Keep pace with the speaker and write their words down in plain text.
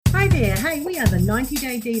Hi there. Hey, we are the 90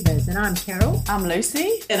 Day Divas, and I'm Carol. I'm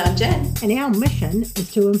Lucy. And I'm Jen. And our mission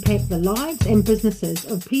is to impact the lives and businesses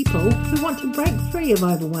of people who want to break free of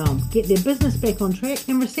overwhelm, get their business back on track,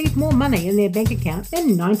 and receive more money in their bank account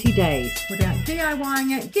in 90 days without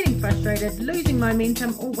DIYing it, getting frustrated, losing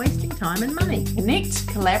momentum, or wasting time and money. Connect,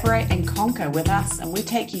 collaborate, and conquer with us, and we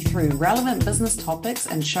take you through relevant business topics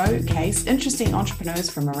and showcase interesting entrepreneurs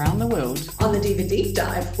from around the world. On the Diva Deep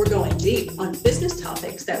Dive, we're going deep on business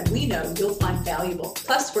topics that we know you'll find valuable.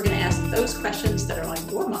 Plus, we're going to ask those questions that are on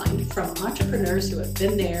your mind from entrepreneurs who have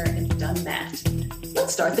been there and done that.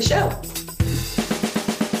 Let's start the show.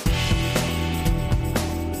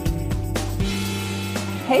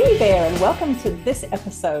 Hey there, and welcome to this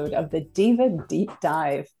episode of the Diva Deep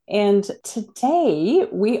Dive. And today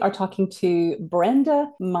we are talking to Brenda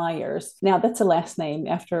Meyers. Now, that's a last name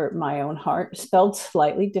after my own heart, spelled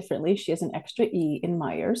slightly differently. She has an extra E in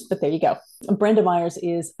Myers, but there you go. Brenda Meyers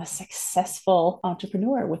is a successful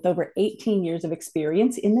entrepreneur with over 18 years of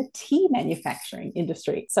experience in the tea manufacturing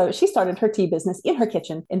industry. So she started her tea business in her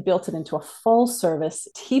kitchen and built it into a full-service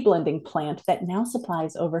tea blending plant that now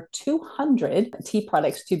supplies over 200 tea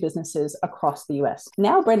products to businesses across the U.S.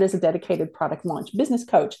 Now, Brenda is a dedicated product launch business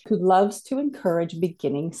coach who loves to encourage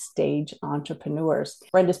beginning stage entrepreneurs.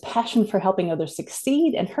 Brenda's passion for helping others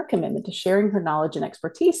succeed and her commitment to sharing her knowledge and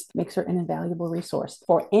expertise makes her an invaluable resource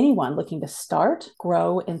for anyone looking to start,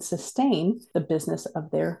 grow, and sustain the business of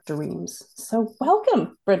their dreams. So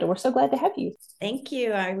welcome, Brenda. We're so glad to have you. Thank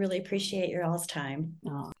you. I really appreciate your all's time.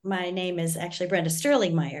 Oh. My name is actually Brenda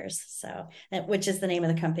Sterling Meyers, which is the name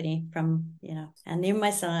of the company from, and name of my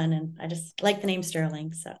son, and I just like the name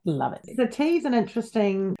Sterling. So love it. The tea is an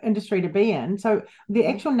interesting industry to be in. So the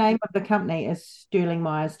actual name of the company is Sterling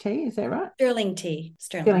Meyers Tea. Is that right? Sterling Tea.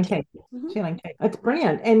 Sterling Tea. Mm-hmm. Sterling Tea. It's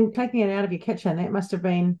brilliant. And taking it out of your kitchen, that must have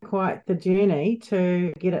been quite the journey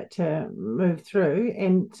to get it to move through.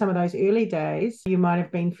 And some of those early days, you might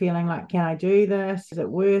have been feeling like, can I do this? Is it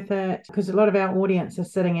worth it? Because a lot of our audience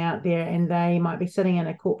is sitting out there and they might be sitting in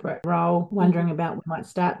a corporate role, wondering about we might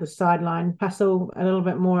start the sideline hustle a little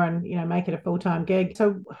bit more and, make it a full-time gig.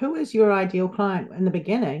 So who is your ideal client in the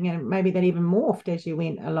beginning? And maybe that even morphed as you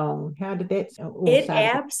went along. How did that all It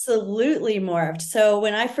start? absolutely morphed. So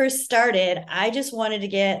when I first started, I just wanted to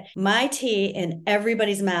get my tea in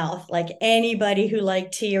everybody's mouth, like anybody who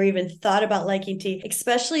liked tea or even thought about liking tea,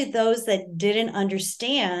 especially those that didn't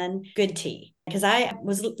understand good tea. Because I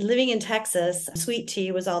was living in Texas, sweet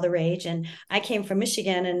tea was all the rage. And I came from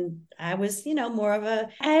Michigan and I was,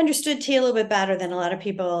 I understood tea a little bit better than a lot of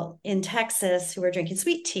people in Texas who were drinking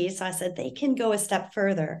sweet tea. So I said, they can go a step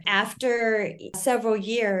further. After several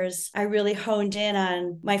years, I really honed in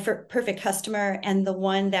on my perfect customer and the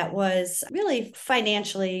one that was really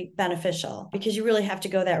financially beneficial, because you really have to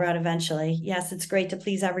go that route eventually. Yes, it's great to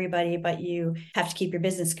please everybody, but you have to keep your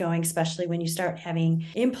business going, especially when you start having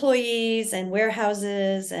employees and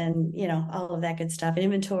warehouses and, all of that good stuff and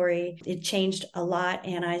inventory. It changed a lot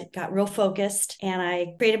and I got real focused and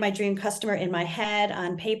I created my dream customer in my head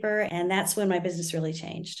on paper. And that's when my business really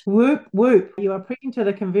changed. Whoop, whoop. You are preaching to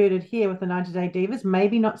the converted here with the 90 Day Divas,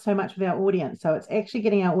 maybe not so much with our audience. So it's actually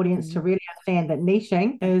getting our audience to really understand that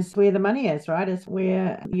niching is where the money is, right? It's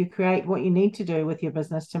where you create what you need to do with your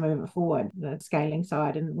business to move it forward, the scaling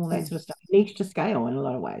side and all that sort of stuff. Niche to scale in a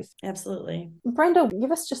lot of ways. Absolutely. Brenda,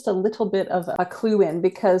 give us just a little bit of a clue in,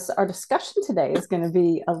 because our discussion today is going to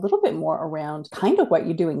be a little bit more around kind of what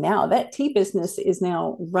you're doing now. That tea business is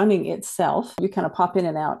now running itself. You kind of pop in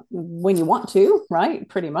and out when you want to, right?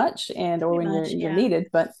 Pretty much. Or when you're needed.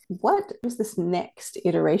 But what is this next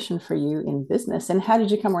iteration for you in business and how did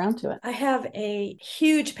you come around to it? I have a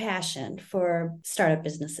huge passion for startup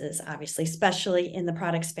businesses, obviously, especially in the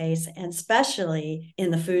product space and especially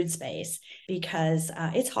in the food space, because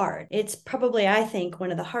it's hard. It's probably, I think,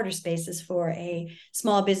 one of the harder spaces for a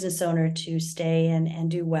small business owner to stay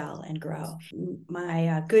and do well and grow.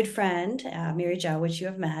 My good friend, Mary Jo, which you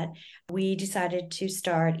have met, we decided to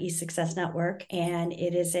start eSuccess Network, and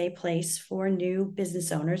it is a place for new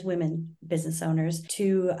business owners, women business owners,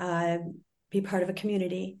 to be part of a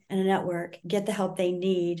community and a network, get the help they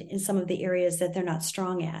need in some of the areas that they're not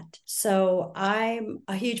strong at. So I'm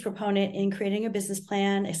a huge proponent in creating a business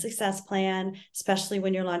plan, a success plan, especially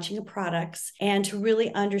when you're launching a products, and to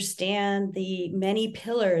really understand the many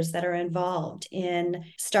pillars that are involved in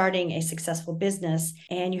starting a successful business.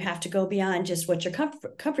 And you have to go beyond just what your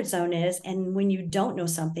comfort zone is. And when you don't know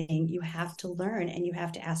something, you have to learn and you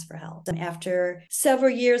have to ask for help. And after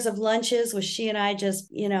several years of lunches with she and I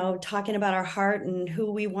just, talking about our our heart and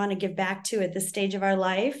who we want to give back to at this stage of our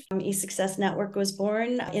life. E-Success Network was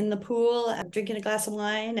born in the pool, drinking a glass of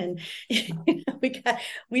wine, and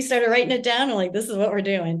we started writing it down and like, this is what we're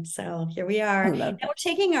doing. So here we are. And we're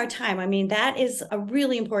taking our time. I mean, that is a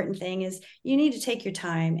really important thing, is you need to take your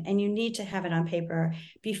time and you need to have it on paper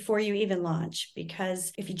before you even launch.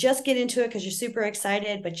 Because if you just get into it because you're super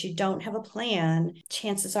excited, but you don't have a plan,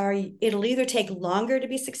 chances are it'll either take longer to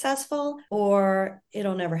be successful or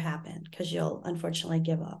it'll never happen because you'll unfortunately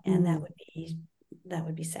give up. And that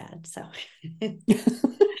would be sad. So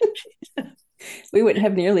we wouldn't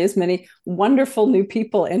have nearly as many wonderful new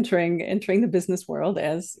people entering the business world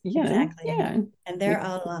as exactly. And there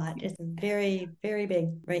are a lot. It's very, very big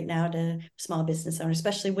right now to small business owners,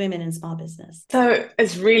 especially women in small business. So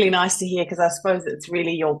it's really nice to hear, because I suppose it's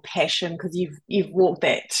really your passion, because you've walked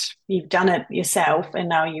that, you've done it yourself, and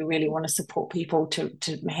now you really want to support people to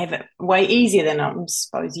have it way easier than I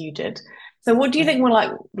suppose you did. So what do you think were like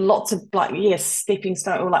lots of stepping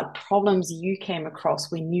stone or like problems you came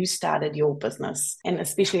across when you started your business, and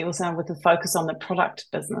especially also with the focus on the product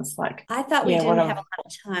business? Like, I thought we didn't have a lot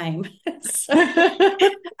of time. So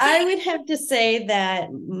I would have to say that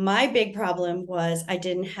my big problem was I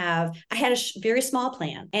had a very small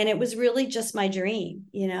plan, and it was really just my dream.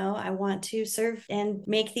 I want to serve and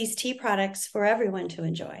make these tea products for everyone to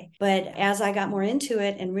enjoy. But as I got more into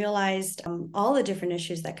it and realized all the different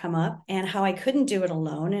issues that come up and how I couldn't do it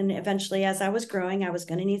alone, and eventually as I was growing, I was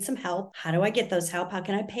going to need some help. How do I get those help? How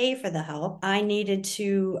can I pay for the help? I needed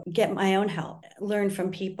to get my own help, learn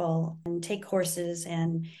from people and take courses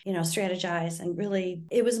and, strategize. And really,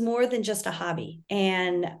 it was more than just a hobby.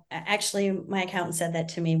 And actually, my accountant said that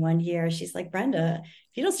to me one year. She's like, Brenda,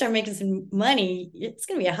 if you don't start making some money, it's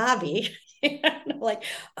going to be a hobby. I'm like,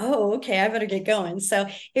 oh, okay, I better get going. So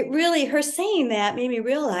her saying that made me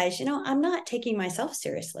realize, I'm not taking myself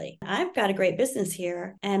seriously. I've got a great business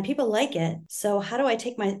here and people like it. So how do I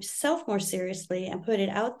take myself more seriously and put it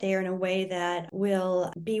out there in a way that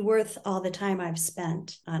will be worth all the time I've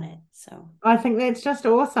spent on it? So I think that's just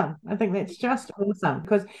awesome.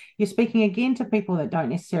 Because you're speaking again to people that don't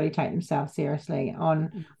necessarily take themselves seriously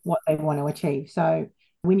on what they want to achieve. So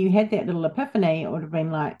when you had that little epiphany, it would have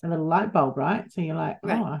been like a little light bulb, right? So you're like,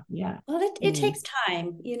 oh, yeah. Well, it takes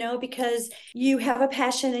time, because you have a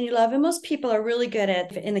passion and you love, and most people are really good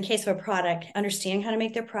at, in the case of a product, understanding how to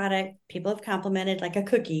make their product. People have complimented like a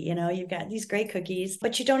cookie, you've got these great cookies,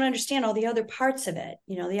 but you don't understand all the other parts of it,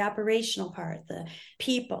 the operational part, the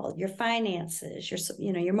people, your finances,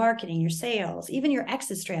 your marketing, your sales, even your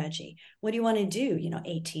exit strategy. What do you want to do,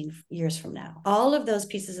 18 years from now? All of those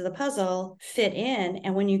pieces of the puzzle fit in.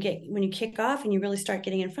 And when you kick off and you really start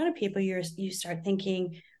getting in front of people, you start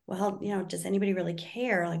thinking, well, does anybody really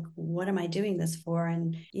care? Like, what am I doing this for?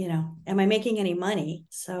 And, am I making any money?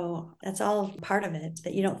 So that's all part of it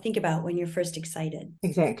that you don't think about when you're first excited.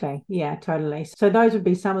 Exactly. Yeah, totally. So those would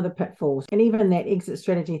be some of the pitfalls. And even that exit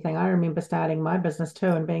strategy thing, I remember starting my business too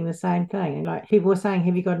and being the same thing. And like people were saying,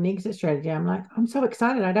 have you got an exit strategy? I'm like, I'm so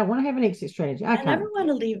excited. I don't want to have an exit strategy. I never want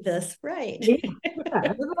to leave this. Right. Yeah, I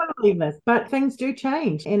don't want to leave this. But things do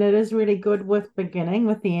change. And it is really good with beginning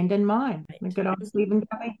with the end in mind. Right. The good old Stephen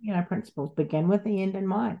Covey, principles, begin with the end in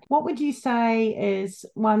mind. What would you say is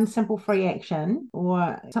one simple free action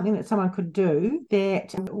or something that someone could do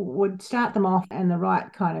that would start them off in the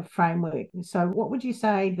right kind of framework? So what would you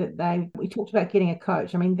say that we talked about getting a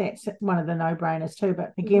coach. I mean, that's one of the no-brainers too,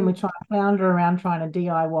 but again, we're trying to flounder around trying to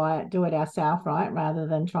DIY it, do it ourselves, right? Rather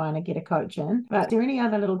than trying to get a coach in. But are there any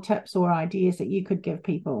other little tips or ideas that you could give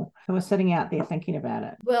people who are sitting out there thinking about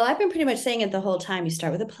it? Well, I've been pretty much saying it the whole time. You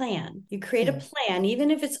start with a plan. You create a plan, even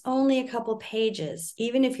if it's only a couple pages,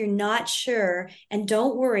 even if you're not sure, and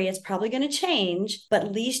don't worry, it's probably going to change, but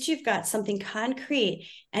at least you've got something concrete,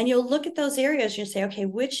 and you'll look at those areas and you say, okay,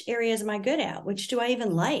 which areas am I good at? Which do I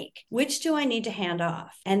even like? Which do I need to hand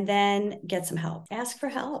off? And then get some help. Ask for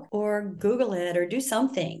help or Google it or do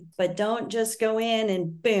something, but don't just go in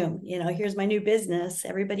and boom, here's my new business,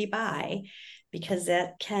 everybody buy. Because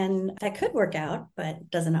that could work out, but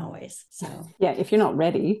doesn't always. So yeah, if you're not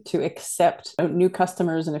ready to accept new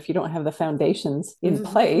customers, and if you don't have the foundations in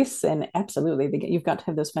place, and absolutely, you've got to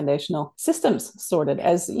have those foundational systems sorted.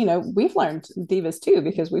 As we've learned, Divas too,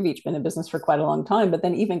 because we've each been in business for quite a long time. But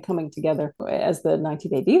then even coming together as the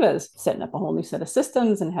 90-day Divas, setting up a whole new set of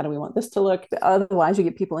systems, and how do we want this to look? Otherwise, you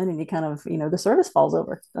get people in, and you kind of the service falls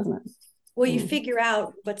over, doesn't it? Well, you figure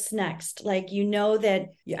out what's next. Like, that,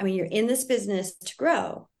 you're in this business to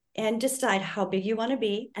grow and decide how big you want to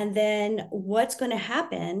be. And then what's going to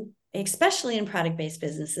happen especially in product-based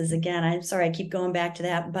businesses. Again, I'm sorry, I keep going back to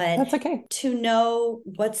that, but that's okay. To know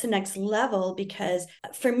what's the next level, because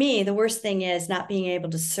for me, the worst thing is not being able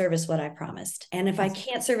to service what I promised. And if I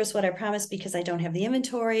can't service what I promised because I don't have the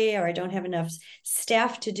inventory or I don't have enough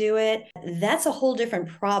staff to do it, that's a whole different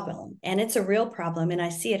problem. And it's a real problem. And I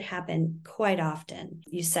see it happen quite often.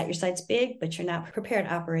 You set your sights big, but you're not prepared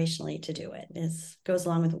operationally to do it. It goes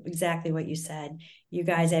along with exactly what you said. You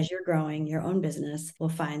guys, as you're growing your own business, will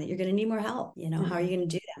find that you're going to need more help. How are you going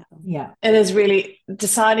to do that? Yeah. It is really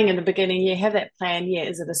deciding in the beginning, you have that plan. Yeah,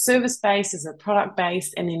 is it a service based? Is it product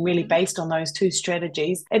based? And then really based on those two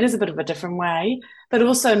strategies, it is a bit of a different way, but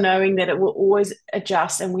also knowing that it will always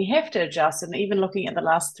adjust and we have to adjust. And even looking at the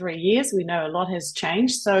last 3 years, we know a lot has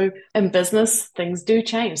changed. So in business, things do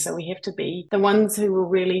change. So we have to be the ones who will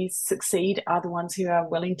really succeed are the ones who are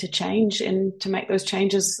willing to change and to make those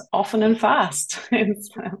changes often and fast.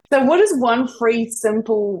 So what is one free,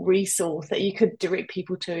 simple resource that you could direct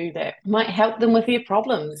people to that might help them with their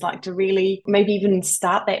problems, like to really maybe even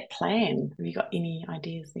start that plan? Have you got any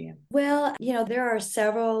ideas there? Well, there are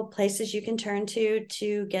several places you can turn to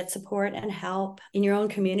get support and help in your own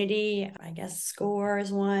community. I guess SCORE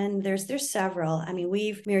is one. There's several. I mean,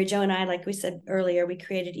 Mary Jo and I, like we said earlier, we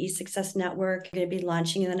created eSuccess Network. We're going to be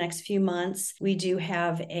launching in the next few months. We do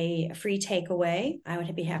have a free takeaway. I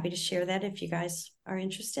would be happy to share that if you guys are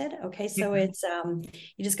interested. Okay, so it's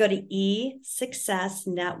you just go to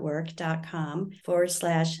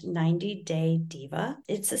esuccessnetwork.com/90-day diva.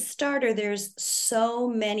 It's a starter. There's so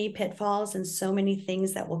many pitfalls and so many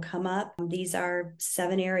things that will come up. These are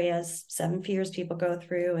 7 areas, 7 fears people go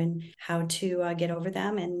through and how to get over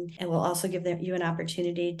them. And it will also give you an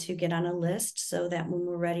opportunity to get on a list so that when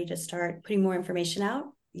we're ready to start putting more information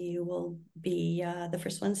out, you will be the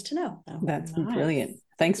first ones to know. That's brilliant.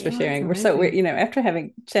 Thanks for Yeah, sharing. After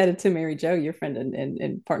having chatted to Mary Jo, your friend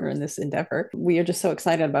and partner in this endeavor, we are just so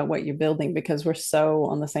excited about what you're building because we're so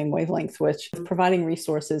on the same wavelength, which is providing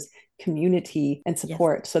resources, community, and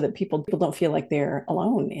support so that people don't feel like they're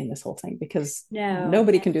alone in this whole thing, because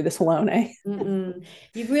nobody can do this alone, eh?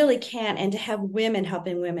 You really can't. And to have women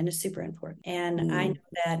helping women is super important. And I know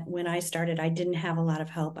that when I started, I didn't have a lot of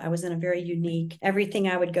help. I was in a very unique, everything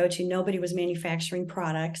I would go to, nobody was manufacturing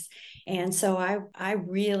products. And so I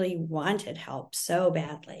really wanted help so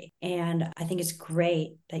badly. And I think it's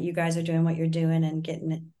great that you guys are doing what you're doing and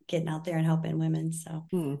getting out there and helping women. So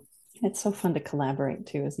it's so fun to collaborate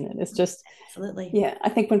too, isn't it? It's just, absolutely. Yeah, I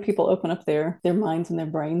think when people open up their minds and their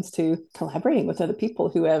brains to collaborating with other people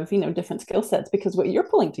who have, different skill sets, because what you're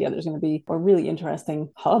pulling together is going to be a really interesting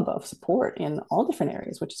hub of support in all different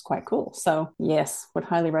areas, which is quite cool. So yes, would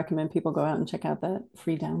highly recommend people go out and check out that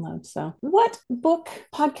free download. So what book,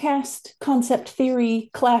 podcast, concept, theory,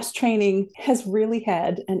 class training has really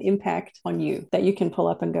had an impact on you that you can pull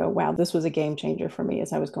up and go, wow, this was a game changer for me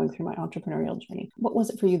as I was going through my entrepreneurial journey? What was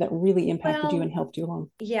it for you that really impacted you and helped you along?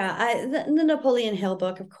 Yeah, the Napoleon Hill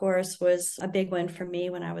book, of course, was a big one for me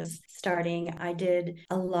when I was starting. I did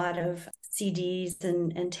a lot of CDs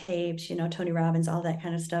and tapes, Tony Robbins, all that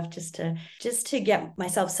kind of stuff, just to get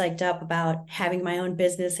myself psyched up about having my own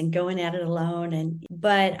business and going at it alone.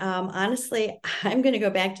 But honestly, I'm going to go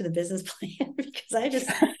back to the business plan because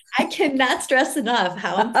I cannot stress enough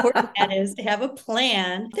how important that is to have a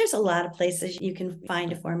plan. There's a lot of places you can find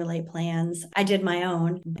to formulate plans. I did my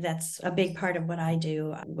own. That's a big part of what I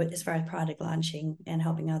do as far as product launching and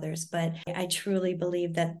helping others. But I truly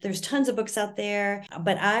believe that there's tons of books out there,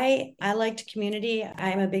 but I liked community.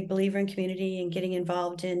 I'm a big believer in community and getting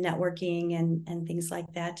involved in networking and things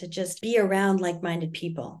like that, to just be around like-minded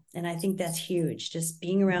people. And I think that's huge, just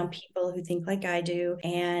being around people who think like I do.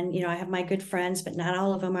 And, I have my good friends, but not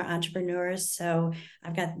all of them are entrepreneurs. So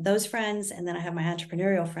I've got those friends, and then I have my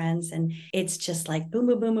entrepreneurial friends, and it's just like boom,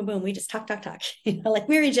 boom, boom, boom, boom. We just talk, like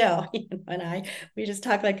Mary Jo and we just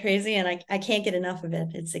talk like crazy, and I can't get enough of it.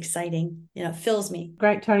 It's exciting. It fills me.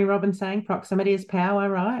 Great Tony Robbins saying proximity is power,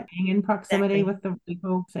 right? Being in proximity with the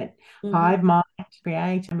people that hive mind,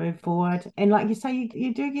 create and move forward. And like you say,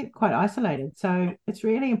 you do get quite isolated. So it's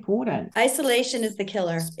really important. Isolation is the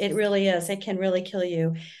killer. It really is. It can really kill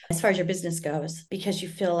you as far as your business goes, because you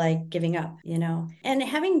feel like giving up, and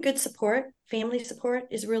having good support, family support,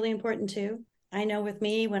 is really important too. I know with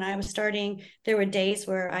me, when I was starting, there were days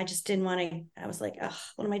where I just didn't want to, I was like, oh,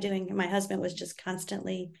 what am I doing? And my husband was just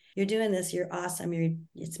constantly, you're doing this, you're awesome.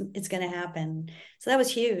 It's going to happen. So that was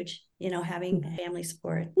huge. having family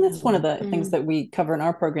support. And that's one of the things that we cover in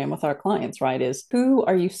our program with our clients, right? Is who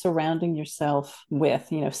are you surrounding yourself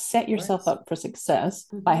with? Set yourself up for success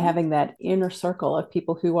by having that inner circle of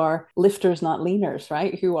people who are lifters, not leaners,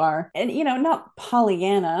 right? Who are, and, not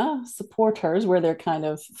Pollyanna supporters where they're kind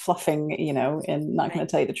of fluffing, and not going to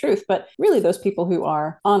tell you the truth, but really those people who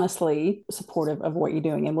are honestly supportive of what you're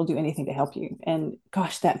doing and will do anything to help you. And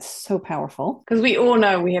gosh, that's so powerful. Because we all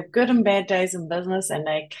know we have good and bad days in business, and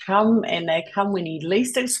they come when you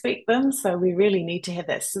least expect them. So we really need to have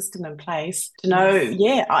that system in place to know,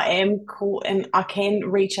 I am cool and I can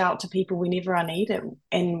reach out to people whenever I need it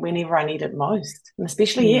and whenever I need it most. And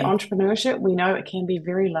especially entrepreneurship, we know it can be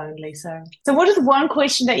very lonely. So what is one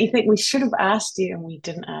question that you think we should have asked you and we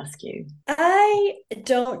didn't ask you? I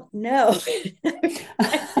don't know.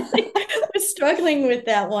 I was struggling with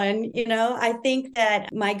that one. I think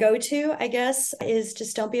that my go-to, I guess, is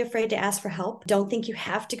just don't be afraid to ask for help. Don't think you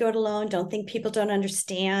have to go it alone. Don't think people don't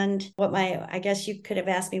understand I guess you could have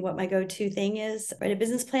asked me what my go-to thing is. Write a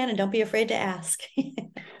business plan and don't be afraid to ask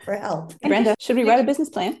for help. Brenda, should we write a business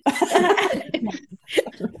plan?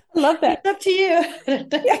 Love that. It's up to you.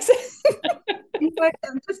 Yes.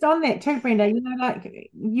 Just on that too, Brenda,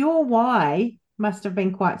 your why must have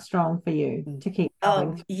been quite strong for you to keep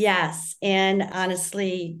going. Oh, yes. And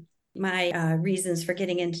honestly, my reasons for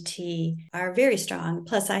getting into tea are very strong.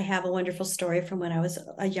 Plus, I have a wonderful story from when I was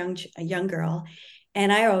a young girl.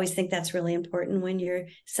 And I always think that's really important when you're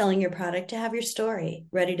selling your product to have your story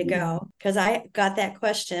ready to go. Because I got that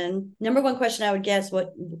question. Number one question I would get is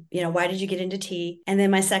why did you get into tea? And then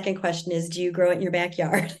my second question is, do you grow it in your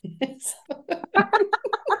backyard?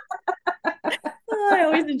 I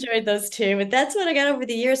always enjoyed those two, but that's what I got over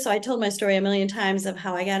the years. So I told my story a million times of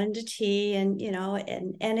how I got into tea, and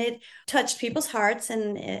and it touched people's hearts,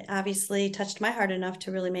 and it obviously touched my heart enough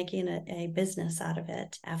to really making a business out of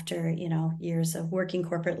it after years of working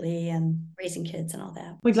corporately and raising kids and all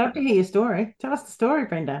that. We'd love to hear your story. Tell us the story,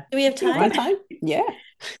 Brenda. Do we have time? One time? Yeah.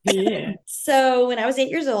 Yeah. So when I was 8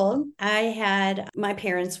 years old, my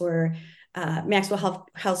parents were Maxwell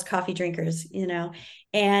House coffee drinkers,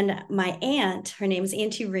 and my aunt, her name is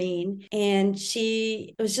Auntie Reen, and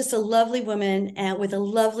she was just a lovely woman with a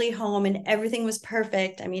lovely home, and everything was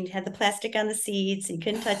perfect. I mean, had the plastic on the seats and you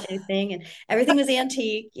couldn't touch anything, and everything was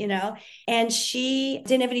antique, and she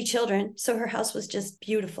didn't have any children. So her house was just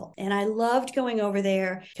beautiful. And I loved going over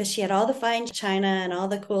there because she had all the fine china and all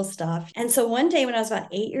the cool stuff. And so one day when I was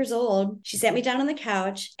about 8 years old, she sat me down on the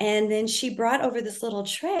couch, and then she brought over this little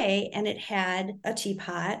tray, and it had a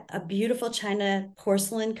teapot, a beautiful china porcelain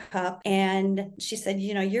cup, and she said,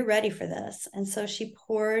 you're ready for this. And so she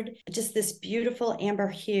poured just this beautiful amber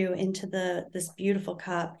hue into this beautiful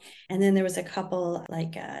cup, and then there was a couple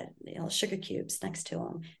sugar cubes next to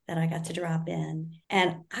them that I got to drop in,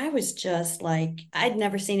 and I was just like, I'd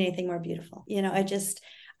never seen anything more beautiful.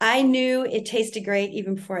 I knew it tasted great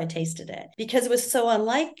even before I tasted it, because it was so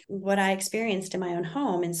unlike what I experienced in my own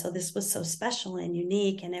home. And so this was so special and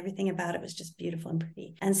unique, and everything about it was just beautiful and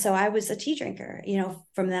pretty. And so I was a tea drinker,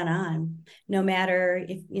 from then on. No matter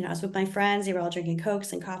if, I was with my friends, they were all drinking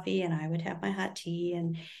Cokes and coffee, and I would have my hot tea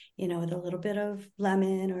and, with a little bit of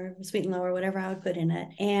lemon or sweet and low or whatever I would put in it.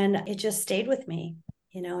 And it just stayed with me.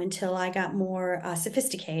 Until I got more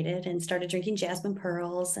sophisticated and started drinking jasmine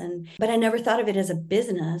pearls. But I never thought of it as a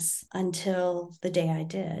business until the day I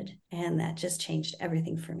did. And that just changed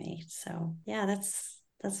everything for me. So yeah, that's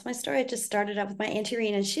my story. It just started out with my Auntie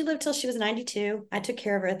Reen, and she lived till she was 92. I took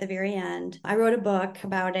care of her at the very end. I wrote a book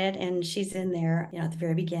about it, and she's in there, at the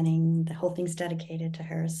very beginning. The whole thing's dedicated to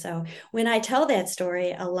her. So when I tell that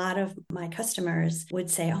story, a lot of my customers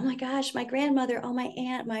would say, oh my gosh, my grandmother, oh my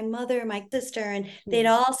aunt, my mother, my sister, and they'd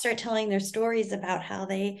all start telling their stories about how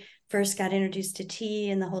they first got introduced to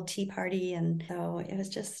tea and the whole tea party. And so it was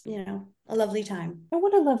just, a lovely time. And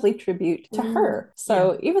what a lovely tribute to her.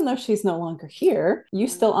 So even though she's no longer here, you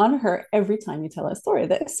still honor her every time you tell a story.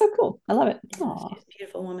 That is so cool. I love it. She's a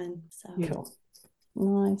beautiful woman. So cool.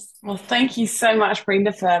 Nice. Well, thank you so much,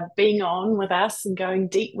 Brenda, for being on with us and going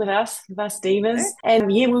deep with us divas. Sure. And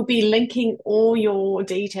we'll be linking all your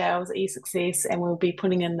details, eSuccess, and we'll be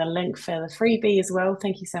putting in the link for the freebie as well.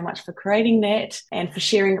 Thank you so much for creating that and for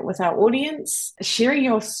sharing it with our audience, sharing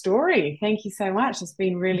your story. Thank you so much. It's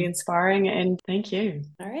been really inspiring, and thank you.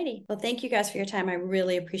 Alrighty. Well, thank you guys for your time. I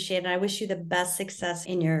really appreciate it. I wish you the best success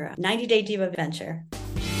in your 90-day Diva adventure.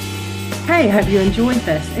 Hey, I hope you enjoyed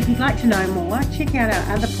this. If you'd like to know more, check out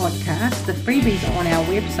our other podcasts. The freebies are on our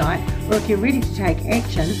website, or if you're ready to take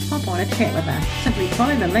action, hop on a chat with us. Simply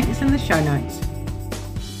follow the links in the show notes.